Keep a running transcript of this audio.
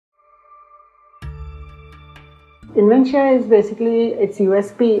Inventia is basically, its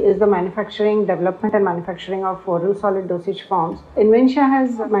USP is the manufacturing, development and manufacturing of oral solid dosage forms. Inventia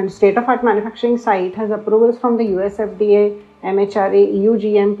has a state-of-art manufacturing site, has approvals from the US FDA, MHRA, EU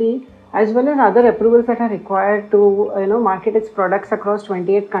GMP, as well as other approvals that are required to market its products across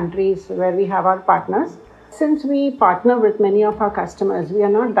 28 countries where we have our partners. Since we partner with many of our customers, we are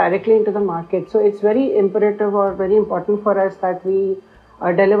not directly into the market. So it's very imperative or very important for us that we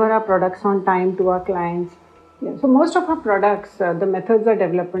deliver our products on time to our clients. Yeah. So most of our products, the methods are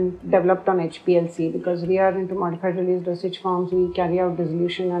developed on HPLC because we are into modified release dosage forms. We carry out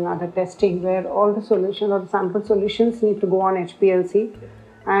dissolution and other testing where all the solutions or the sample solutions need to go on HPLC.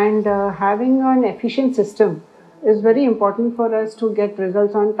 And having an efficient system is very important for us to get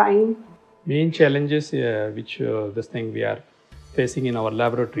results on time. Main challenges which we are facing in our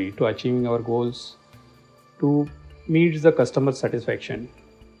laboratory to achieving our goals, to meet the customer satisfaction,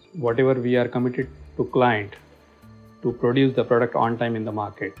 whatever we are committed to client, to produce the product on time in the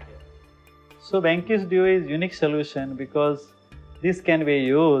market. So Vanquish Duo is unique solution because this can be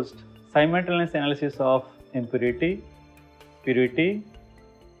used simultaneous analysis of impurity, purity,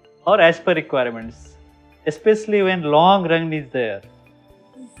 or as per requirements, especially when long run is there.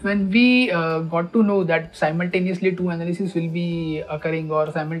 When we got to know that simultaneously two analyses will be occurring,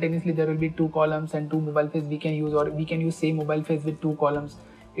 or simultaneously there will be two columns and two mobile phase we can use, or we can use same mobile phase with two columns.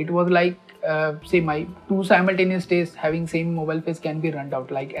 It was like, say my two simultaneous tests having same mobile phase can be run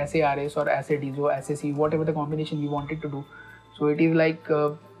out, like SARS or SADs or SAC, whatever the combination we wanted to do. So it is like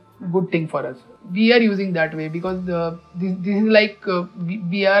a good thing for us. We are using that way because this is like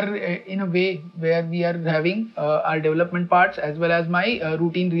we are in a way where we are having our development parts as well as my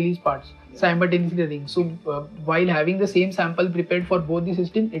routine release parts simultaneously running. So while having the same sample prepared for both the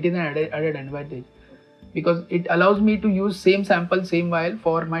systems, it is an added advantage, because it allows me to use same sample, same vial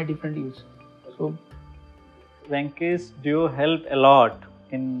for my different use. So Vanquish Duo help a lot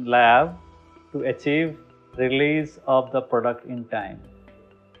in lab to achieve release of the product in time.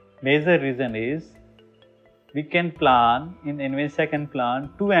 Major reason is we can plan, in inventia can plan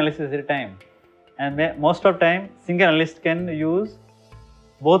 2 analyses at a time, and most of time single analyst can use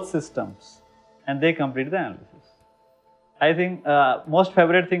both systems and they complete the analysis. I think most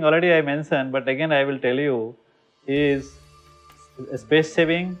favorite thing already I mentioned, but again I will tell you, is space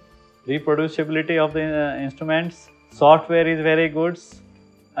saving, reproducibility of the instruments, software is very good,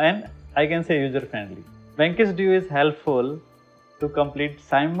 and I can say user friendly. Vanquish Duo is helpful to complete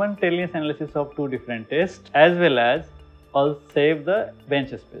simultaneous analysis of 2 different tests as well as also save the bench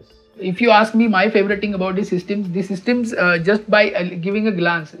space. If you ask me my favorite thing about these systems just by giving a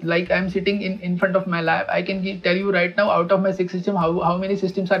glance, like I'm sitting in front of my lab, I can tell you right now out of my 6 systems how many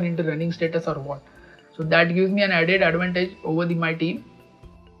systems are into running status or what. So that gives me an added advantage over my team.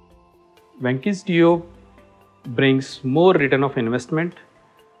 Vanquish Duo brings more return of investment,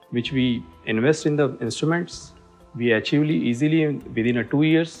 which we invest in the instruments. We achieve easily within 2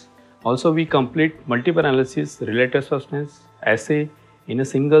 years. Also, we complete multiple analysis, related substance, assay in a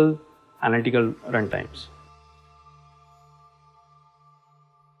single analytical run times.